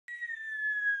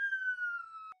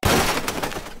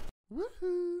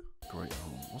Woohoo! Great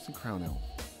home. What's in Crown Hill?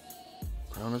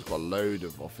 Crown Hill's got a load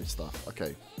of office stuff.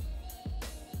 Okay.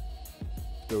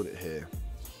 Build it here.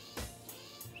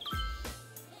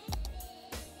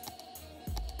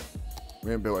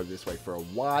 We haven't built over this way for a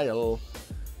while.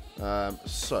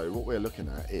 So what we're looking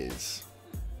at is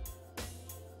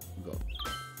we've got,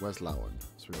 where's Loughton?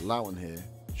 So we've got Loughton here,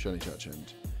 Shirley Church End.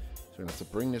 So we're gonna have to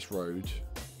bring this road.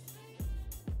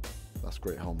 That's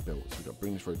Great Home built. So we've got to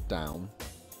bring this road down.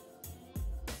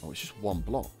 Oh, it's just one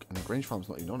block, and the Grange Farm's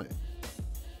not even on it.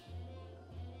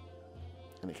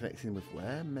 And it connects in with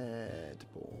where?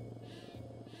 Medball.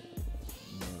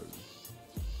 No.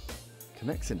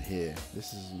 Connects in here.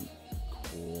 This isn't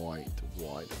quite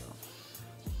wide enough,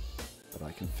 but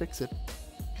I can fix it.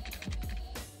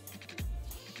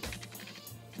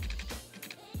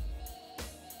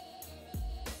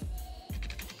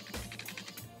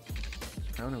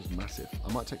 Crown Hill's massive.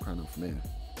 I might take Crown Hill from here.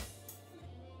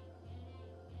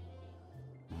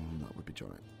 That would be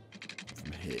giant.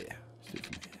 From here. Let's do it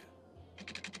from here.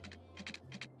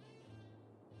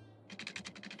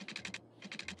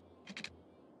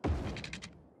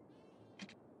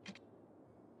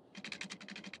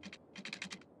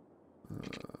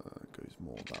 Goes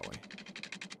more that way.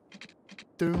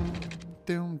 Doom,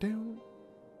 doom, doom.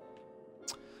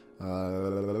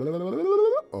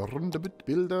 Roundabout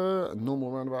builder.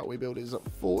 Normal roundabout we build is at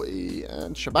 40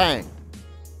 and shebang.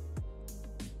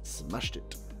 Smashed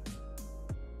it.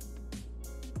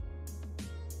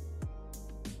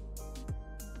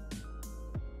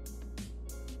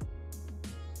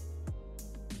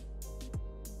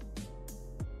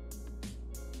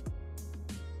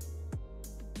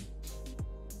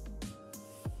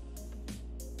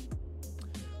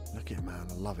 Look at it, man.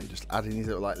 I love it. Just adding these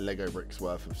little like Lego bricks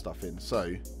worth of stuff in.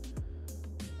 So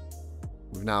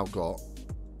we've now got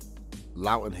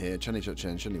Loughton here, Chenley Church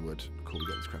End, Chenley Wood. Cool, we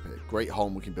got this crap here. Great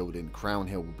Holm we can build in. Crown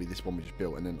Hill will be this one we just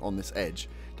built. And then on this edge,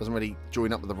 doesn't really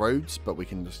join up with the roads, but we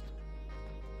can just...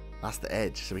 That's the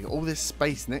edge. So we got all this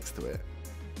space next to it.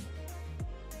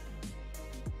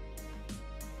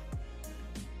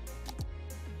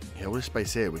 Yeah, all this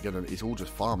space here, it's all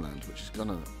just farmland, which is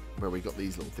where we got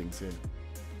these little things here.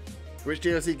 Which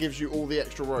DLC gives you all the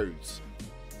extra roads?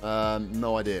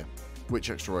 No idea. Which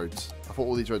extra roads? I thought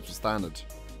all these roads were standard.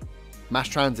 Mass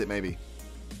transit, maybe.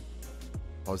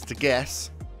 If I was to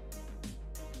guess.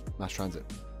 Mass transit.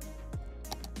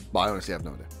 But I honestly have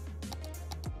no idea.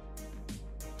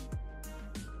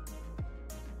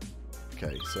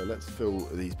 Okay, so let's fill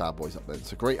these bad boys up then.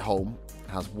 So Great Holm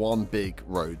has one big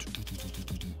road.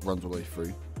 Runs all the way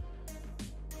through.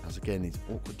 Has again these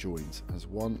awkward joins. Has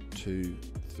 1, 2,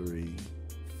 3,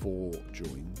 4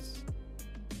 joins.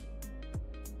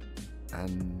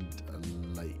 And a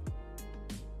lake.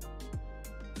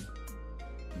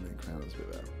 And then Crown Hill's a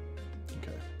bit there.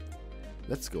 Okay.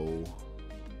 Let's go.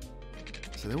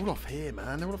 So they're all off here,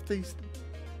 man. They're all off these.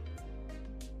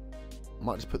 I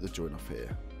might just put the joint off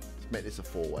here. Let's make this a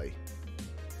 4-way.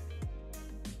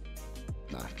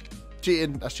 Nah.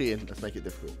 Cheating. That's cheating. Let's make it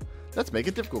difficult. Let's make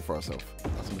it difficult for ourselves.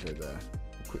 That's going to go there.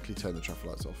 We'll quickly turn the traffic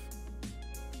lights off.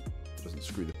 Doesn't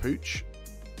screw the pooch.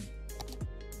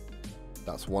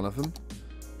 That's one of them.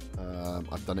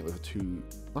 I've done it with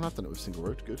I've done it with a single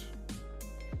road. Good.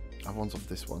 Other one's off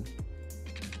this one.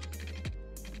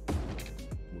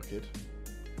 Wicked.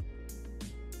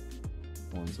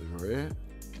 One's over here.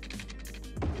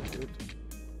 Wicked.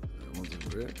 One's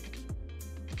over here.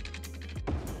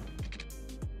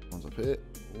 One's up here.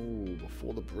 Oh,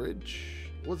 before the bridge.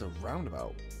 What's a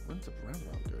roundabout? Where does a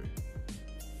roundabout go?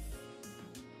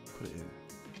 Put it here.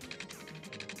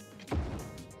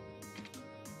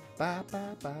 Ba,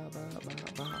 ba, ba, ba, ba, ba,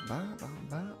 ba, ba, ba,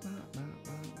 ba, ba.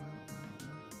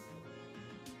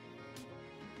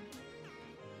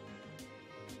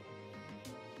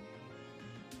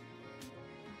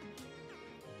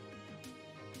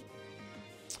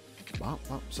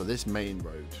 So this main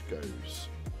road goes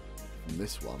from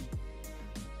this one.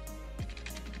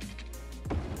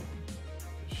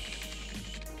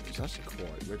 It's actually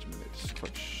quite regimented. It's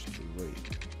quite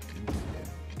straight into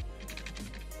here.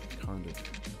 Kind of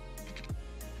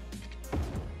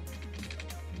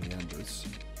meanders.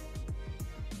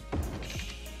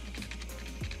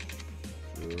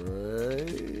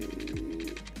 Straight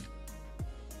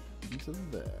into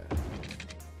there.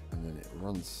 And then it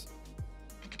runs.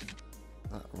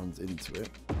 That runs into it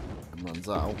and runs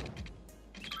out.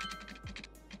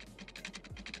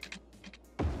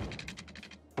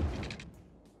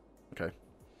 Okay.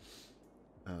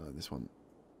 This one.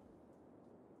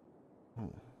 Oh,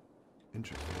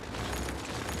 interesting.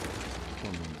 This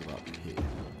one runs about here.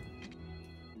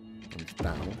 Runs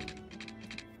down.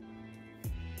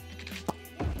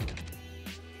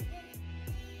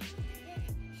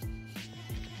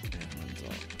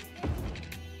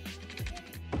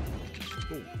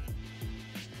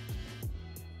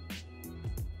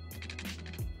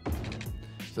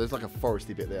 So there's like a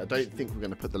foresty bit there. I don't think we're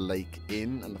going to put the lake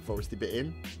in and the foresty bit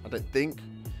in. I don't think.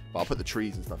 But I'll put the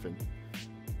trees and stuff in. I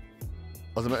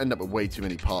was going to end up with way too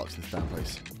many parks in this damn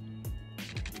place.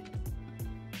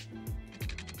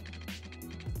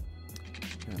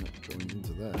 Yeah, that joins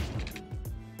into there.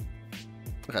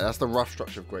 Okay, that's the rough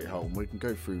structure of Great Holm. We can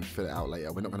go through and fill it out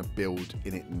later. We're not going to build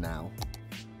in it now.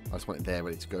 I just want it there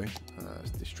ready to go. Let's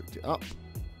district it up.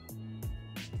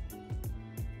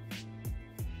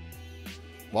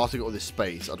 Whilst we've got all this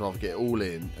space, I'd rather get it all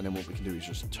in, and then what we can do is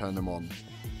just turn them on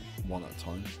one at a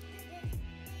time.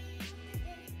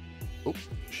 Oh,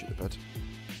 shit the bed.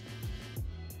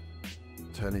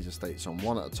 Turn these estates on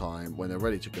one at a time. When they're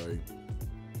ready to go,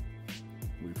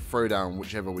 we throw down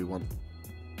whichever we want,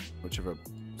 whichever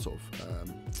sort of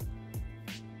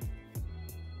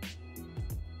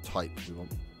type we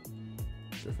want.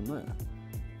 Go from there.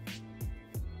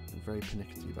 I'm very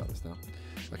pernickety about this now.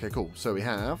 Okay, cool. So we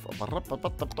have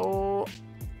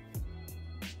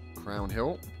Crown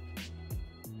Hill.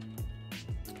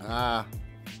 Crown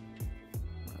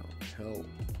Hill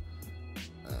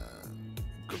and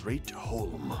Great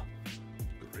Holm.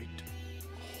 Great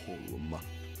Holm.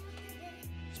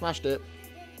 Smashed it.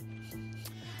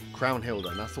 Crown Hill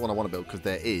then. That's the one I want to build because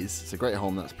there is. It's a Great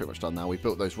Holm. That's pretty much done now. We've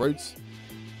built those roads.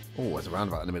 Oh, there's a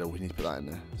roundabout in the middle. We need to put that in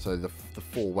there. So the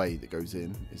four-way that goes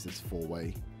in is this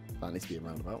four-way. That needs to be a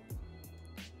roundabout.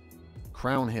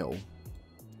 Crown Hill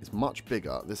is much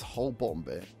bigger. This whole bottom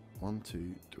bit, 1,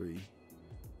 2, 3,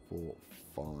 4,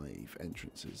 5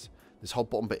 entrances. This whole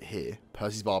bottom bit here,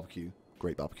 Percy's Barbecue,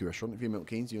 great barbecue restaurant. If you're in Milton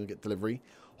Keynes, you're going to get delivery.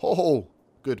 Oh,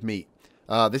 good meat.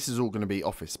 This is all going to be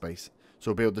office space. So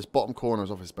we'll build this bottom corner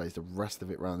as office space. The rest of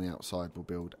it around the outside we'll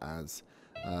build as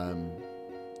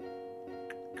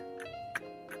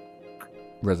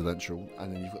residential.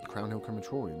 And then you've got the Crown Hill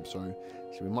crematorium. So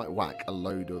we might whack a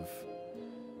load of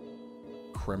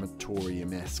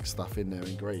crematorium-esque stuff in there,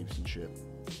 in graves and shit.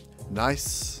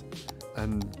 Nice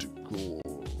and cool.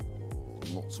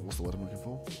 What's the word I'm looking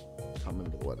for? Can't remember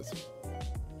what the word is.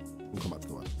 We'll come back to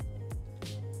the word.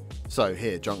 So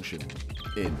here, junction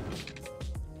in.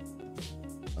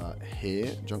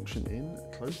 Here, junction in.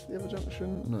 Close to the other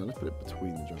junction. No, let's put it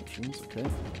between the junctions. Okay.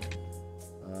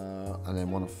 And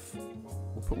then we'll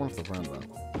put one off the roundabout.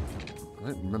 I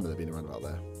don't remember there being a roundabout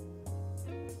there.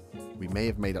 We may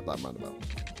have made up that roundabout.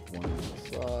 One on the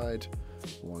side,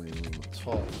 one on the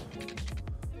top,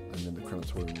 and then the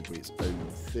crematorium will be its own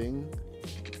thing.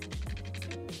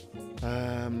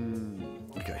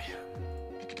 Okay.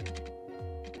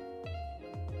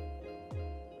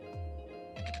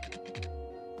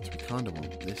 So we kind of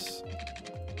want this.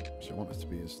 So I want this to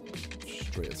be as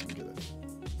straight as I can get it.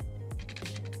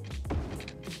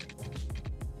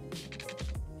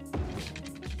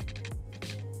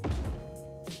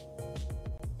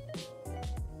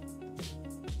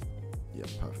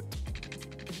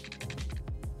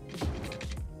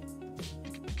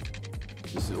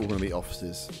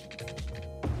 Offices.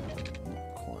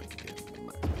 Not quite getting the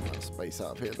maximum amount of space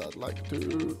out of here that I'd like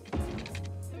to.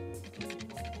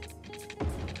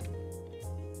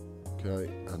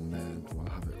 Okay, and then we'll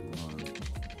have it run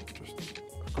just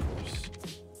across.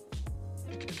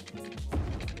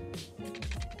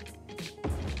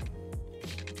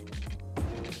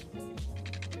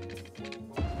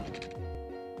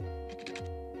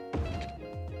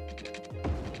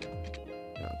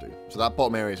 That'll do. So that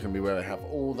bottom area is going to be where I have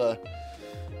all the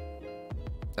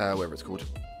whatever it's called.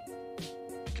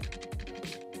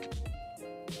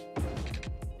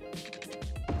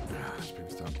 This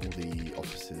brings down all the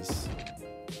offices.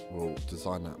 We'll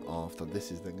design that after.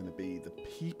 This is then going to be the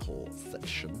people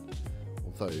section.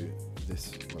 Although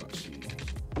this will actually.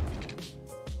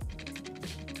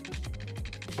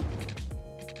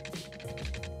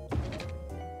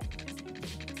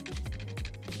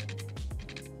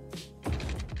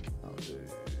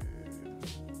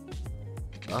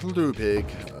 That'll do, pig.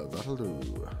 That'll do.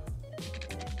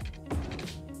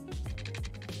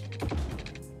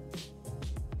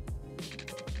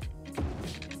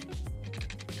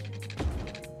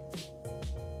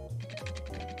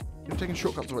 You're taking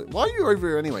shortcuts away. Why are you over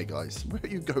here anyway, guys? Where are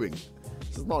you going?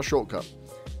 This is not a shortcut.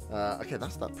 Okay,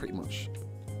 that's that pretty much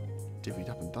divvied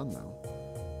up and done now.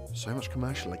 So much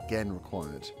commercial again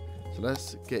required. So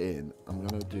let's get in. I'm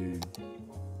going to do...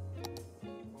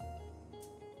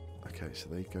 Okay, so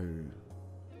they go...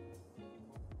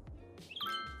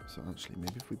 So actually,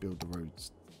 maybe if we build the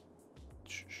roads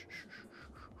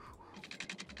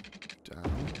down...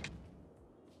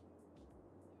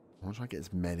 I want to try and get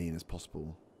as many in as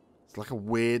possible. It's like a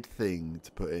weird thing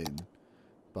to put in,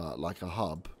 but like a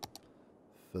hub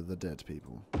for the dead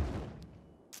people.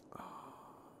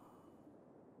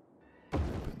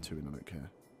 2 in, I don't care.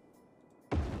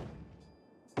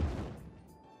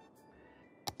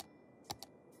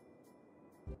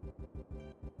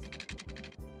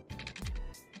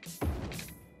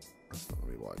 That's not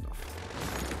going to be wide enough.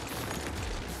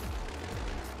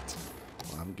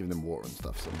 Well, I haven't given them water and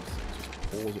stuff, so I'm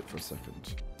just pause it for a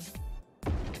second.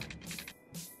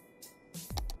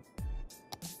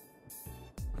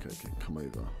 Okay, can come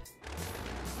over.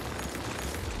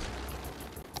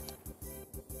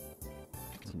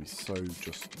 It's going to be so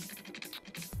just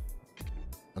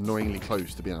annoyingly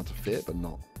close to being able to fit, but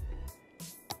not.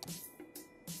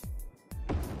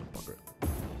 Bugger it.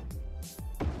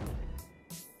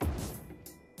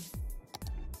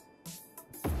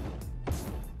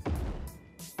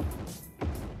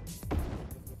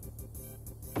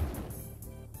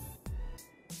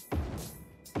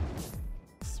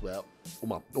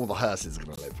 Well, all the hearses are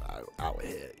going to live out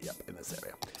here. Yep, in this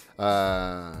area.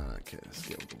 Okay, let's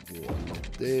get all the water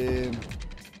locked in.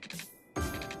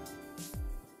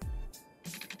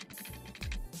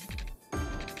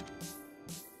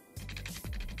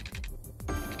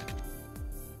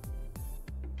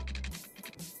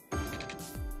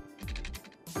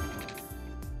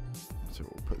 So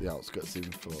we'll put the outskirts in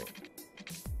for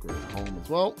Great Home as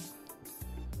well.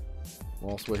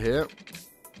 Whilst we're here.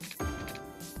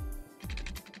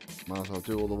 Might as well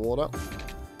do all the water.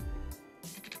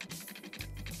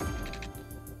 I'm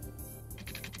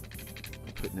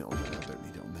putting it on there. I don't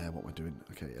need it on there. What am I doing?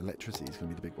 Okay, electricity is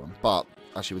going to be the big one. But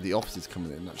actually, with the offices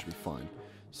coming in, that should be fine.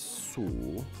 So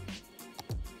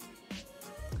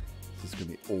this is going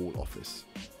to be all office.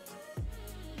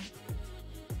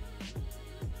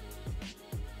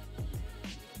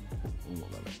 Oh, not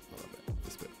that bit. Not that bit.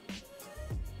 This bit.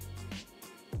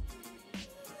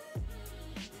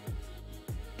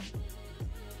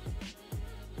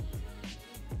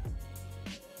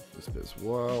 This bit as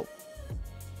well.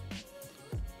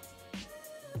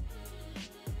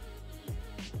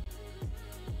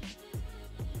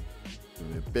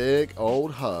 Gonna be a big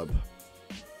old hub.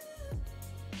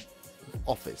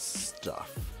 Office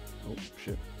stuff. Oh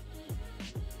shit.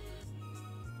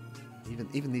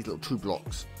 Even these little 2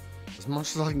 blocks. As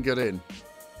much as I can get in.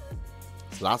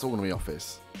 So that's all gonna be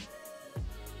office.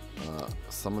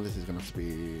 Some of this is gonna have to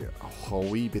be a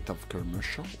wee bit of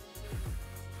commercial.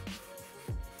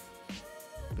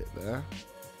 Bit there,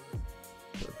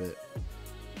 put a bit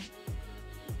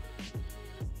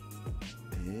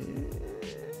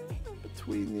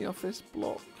between the office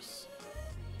blocks.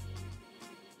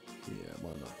 Yeah,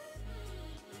 why not?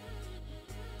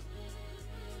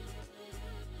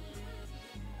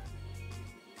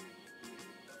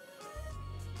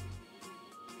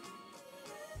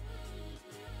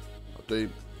 I'll do,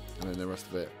 and then the rest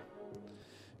of it.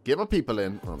 Get my people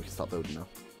in. Oh, we can start building now.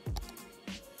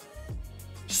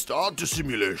 Start the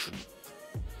simulation.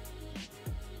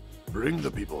 Bring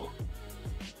the people.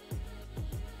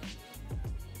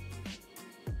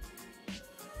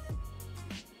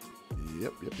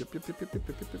 Yep.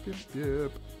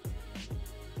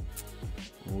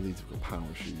 All these have got power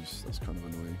issues. That's kind of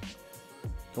annoying.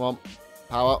 Come on,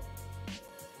 power.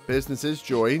 Businesses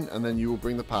join, and then you will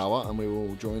bring the power, and we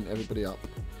will join everybody up.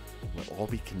 We'll all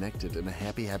be connected in a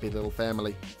happy little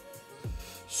family.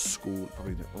 School,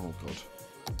 probably. Oh god.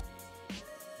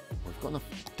 We've got enough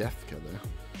death care there.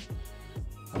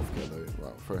 Healthcare though.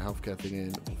 Right, throw a healthcare thing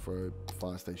in, we'll throw a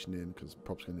fire station in, because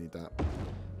prob's going to need that.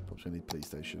 Prob's going to need police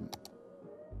station.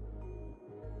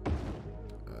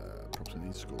 Prob's going to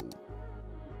need school.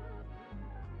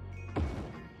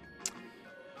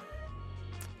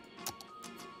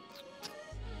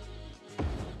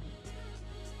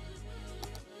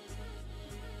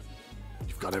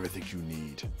 You've got everything you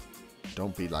need.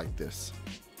 Don't be like this.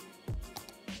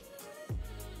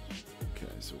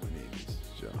 So what we need is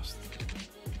just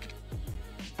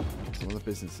some of the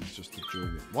businesses just to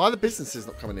join it. Why are the businesses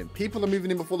not coming in? People are moving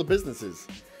in before the businesses.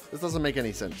 This doesn't make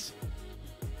any sense.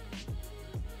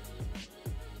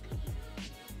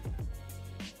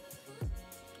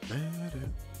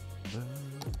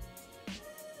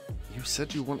 You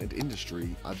said you wanted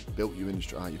industry. I've built you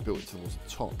industry. Ah, you built it towards the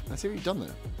top. I see what you've done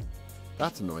there.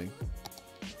 That's annoying.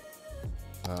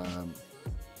 Alright,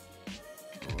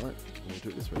 we'll do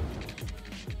it this way.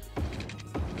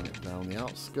 Down the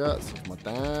outskirts of my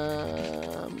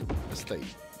damn estate.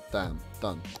 Damn,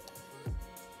 done.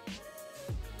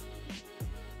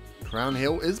 Crown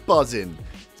Hill is buzzing.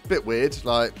 It's a bit weird,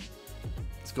 like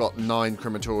it's got 9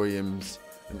 crematoriums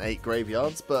and 8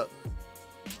 graveyards, but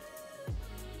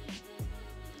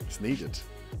it's needed.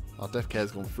 Our death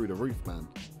care's gone through the roof, man.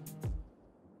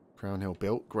 Crown Hill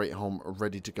built, Great Home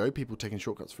ready to go. People taking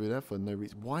shortcuts through there for no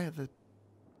reason. Why are the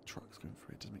Trucks going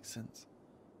through it. Doesn't make sense.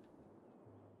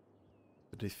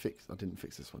 Did they fix? I didn't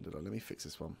fix this one, did I? Let me fix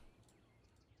this one.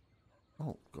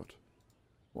 Oh God,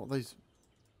 what are those?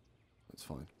 That's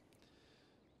fine.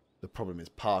 The problem is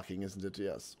parking, isn't it?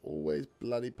 Yes, always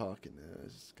bloody parking there.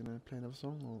 Is this gonna play another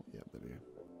song? Or yeah, there we go.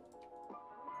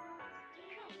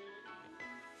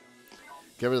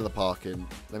 Get rid of the parking.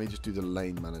 Let me just do the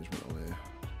lane management on here.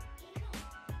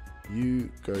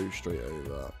 You go straight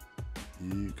over.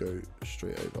 You go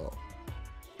straight over.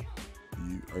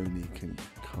 You only can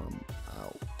come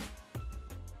out.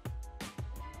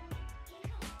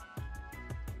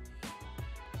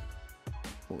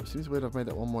 Oh, it seems weird I've made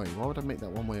that one way. Why would I make that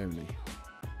one way only?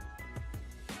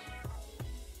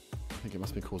 I think it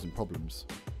must be causing problems.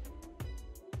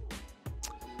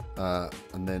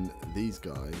 And then these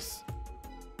guys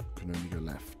can only go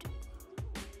left.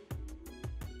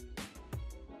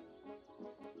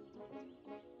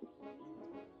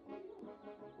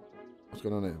 What's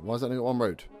going on here? Why is that only got one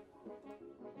road?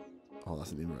 Oh,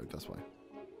 that's an in road, that's why.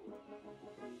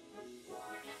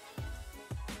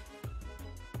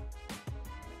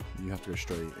 You have to go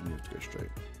straight and you have to go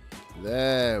straight.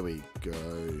 There we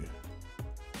go.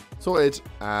 Sorted.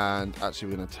 And actually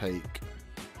we're going to take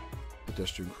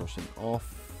pedestrian crossing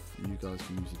off. You guys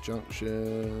can use the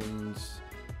junctions.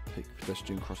 Take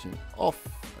pedestrian crossing off.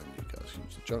 And you guys can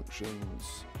use the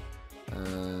junctions.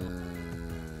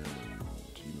 And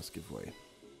you must give way.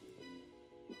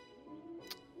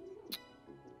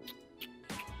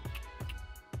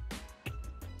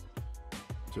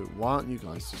 So why aren't you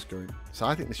guys just going? So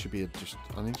I think this should be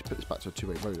I need to put this back to a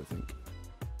two-way road, I think.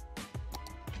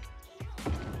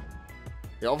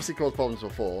 It obviously caused problems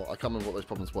before. I can't remember what those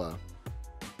problems were.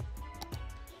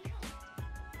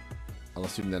 I'll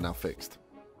assume they're now fixed.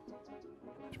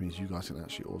 Which means you guys can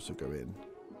actually also go in.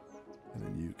 And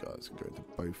then you guys can go into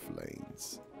both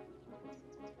lanes.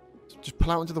 So just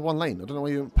pull out into the one lane. I don't know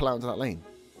why you don't pull out into that lane.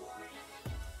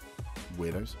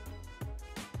 Weirdos.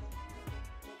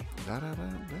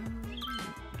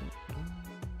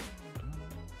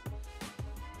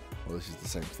 Oh, this is the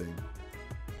same thing.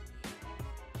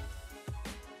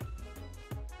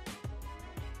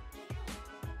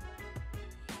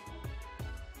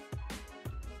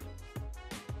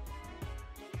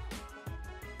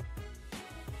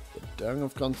 The dung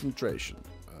of concentration.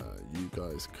 You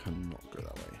guys cannot go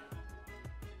that way.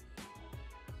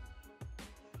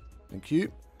 Thank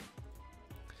you.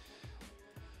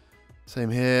 Same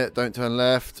here. Don't turn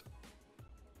left.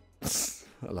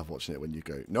 I love watching it when you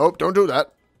go, nope, don't do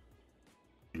that.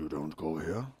 You don't go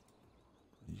here.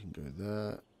 You can go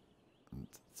there. And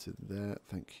to there.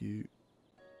 Thank you.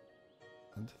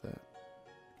 And to there.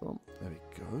 Come on. There we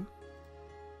go.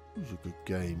 It was a good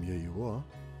game. Yeah, you are.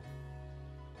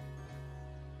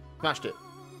 Smashed it.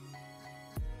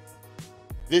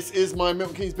 This is my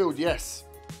Milton Keynes build. Yes.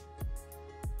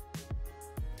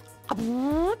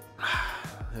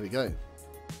 There we go.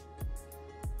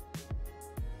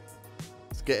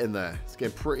 Let's get in there. It's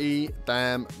getting pretty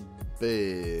damn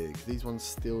big. These ones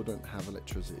still don't have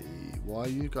electricity. Why are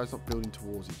you guys not building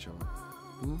towards each other?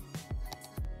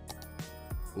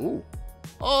 Ooh.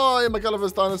 Oh, yeah, my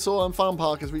Gulliver's Dinosaur and Farm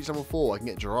Park has reached level 4. I can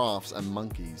get giraffes and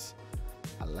monkeys.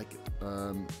 I like it.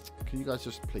 Can you guys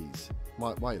just please?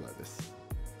 Why are you like this?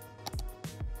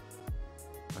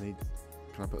 I need...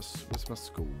 Can I put... Where's my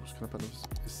schools? Can I put...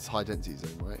 This is high density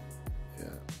zone, right? Yeah.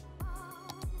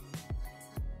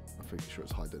 I'm pretty sure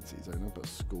it's high density zone. I'll put a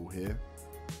school here.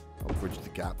 I'll bridge the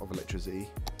gap of electricity.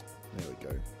 There we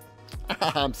go.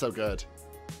 I'm so good.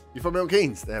 You from Milton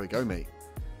Keynes? There we go, mate.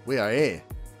 We are here.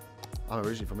 I'm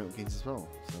originally from Milton Keynes as well.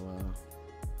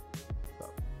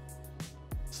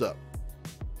 So.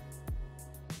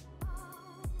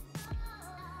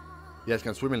 Yeah, it's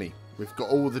going swimmingly. We've got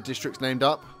all the districts named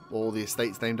up. All the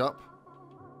estates named up.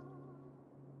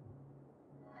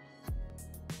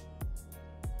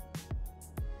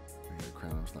 There we go,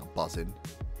 Crown House now buzzing.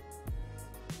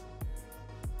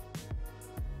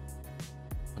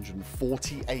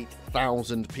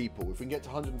 148,000 people. If we can get to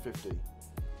 150,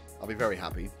 I'll be very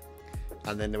happy.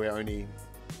 And then we're only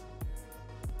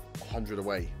 100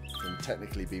 away from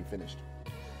technically being finished.